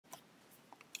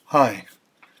Hi,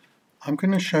 I'm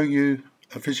going to show you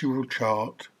a VisiRule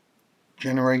chart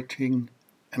generating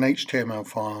an HTML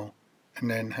file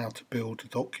and then how to build a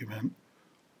document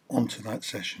onto that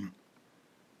session.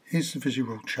 Here's the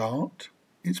VisiRule chart.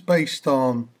 It's based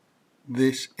on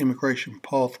this immigration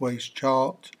pathways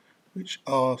chart, which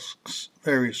asks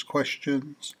various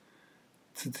questions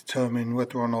to determine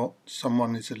whether or not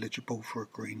someone is eligible for a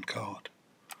green card.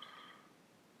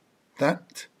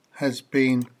 That has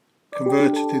been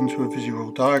converted into a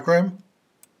VisiRule diagram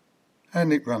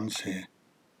and it runs here.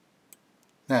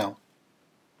 Now,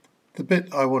 the bit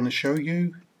I want to show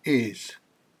you is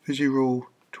VisiRule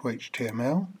to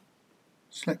HTML.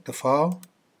 Select the file,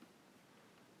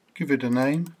 give it a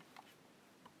name,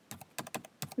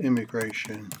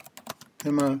 immigration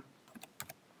demo,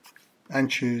 and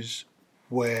choose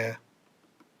where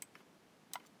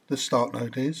the start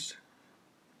node is.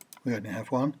 We only have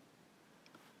one.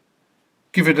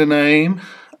 Give it a name,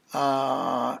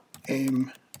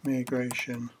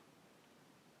 immigration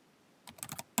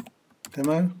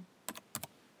demo,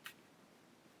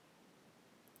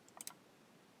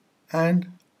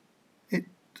 and it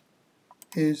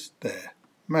is there.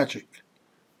 Magic.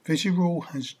 VisiRule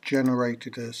has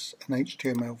generated us an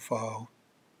HTML file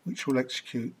which will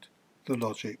execute the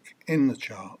logic in the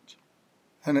chart,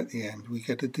 and at the end we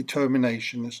get a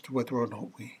determination as to whether or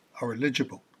not we are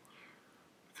eligible.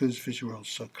 Because VisiRule is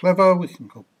so clever, we can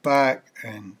go back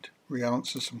and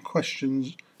re-answer some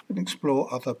questions and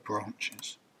explore other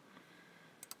branches.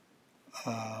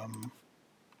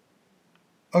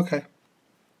 Okay,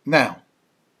 now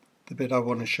the bit I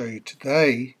want to show you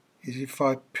today is if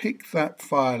I pick that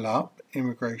file up,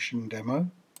 immigration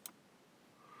demo,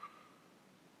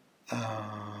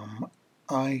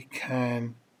 I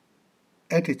can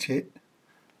edit it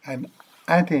and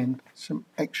add in some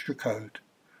extra code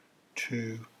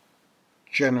to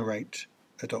generate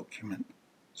a document.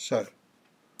 So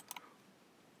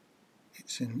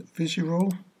it's in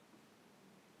VisiRule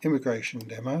immigration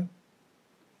demo.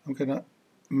 I'm going to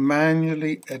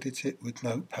manually edit it with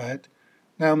Notepad.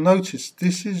 Now notice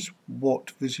this is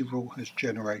what VisiRule has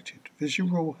generated.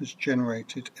 VisiRule has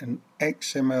generated an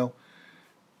XML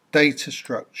data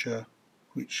structure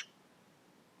which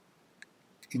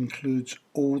includes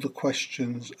all the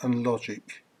questions and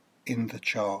logic in the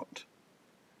chart,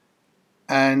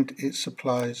 and it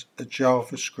supplies a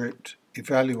JavaScript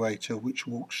evaluator which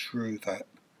walks through that,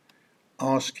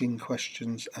 asking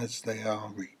questions as they are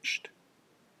reached.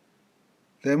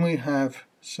 Then we have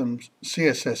some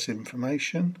CSS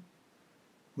information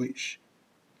which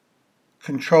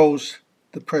controls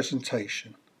the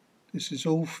presentation. This is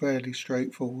all fairly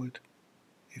straightforward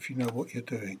if you know what you're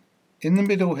doing. In the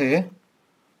middle here,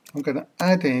 I'm going to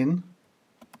add in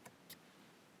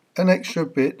an extra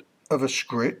bit of a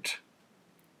script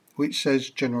which says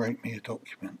generate me a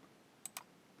document.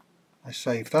 I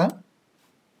save that,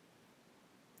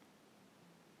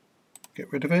 get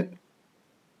rid of it,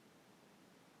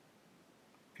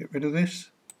 get rid of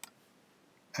this,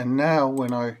 and now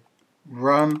when I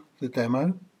run the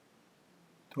demo,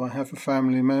 do I have a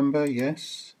family member?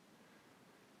 Yes.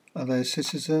 Are they a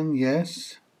citizen?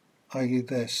 Yes. Are you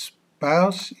their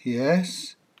spouse?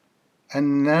 Yes.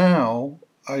 And now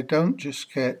I don't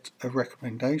just get a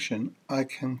recommendation, I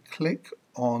can click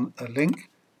on a link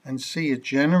and see a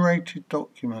generated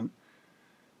document.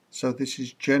 So this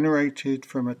is generated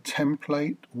from a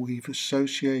template we've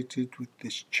associated with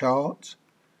this chart,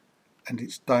 and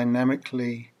it's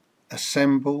dynamically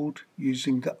assembled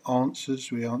using the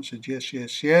answers. We answered yes,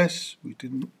 yes, yes. We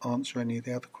didn't answer any of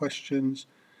the other questions.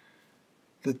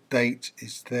 The date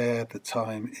is there, the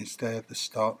time is there, the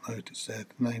start node is there,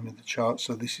 the name of the chart.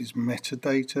 So this is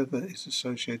metadata that is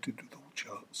associated with all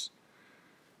charts.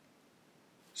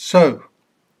 So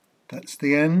that's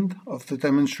the end of the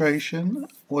demonstration.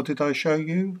 What did I show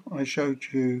you? I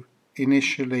showed you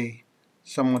initially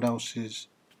someone else's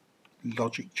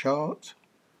logic chart.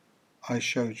 I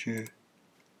showed you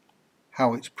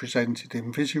how it's presented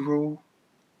in VisiRule.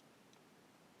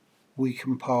 We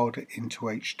compiled it into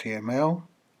HTML,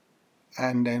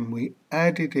 and then we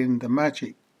added in the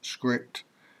magic script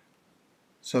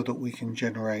so that we can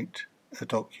generate a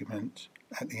document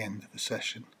at the end of a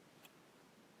session.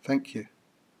 Thank you.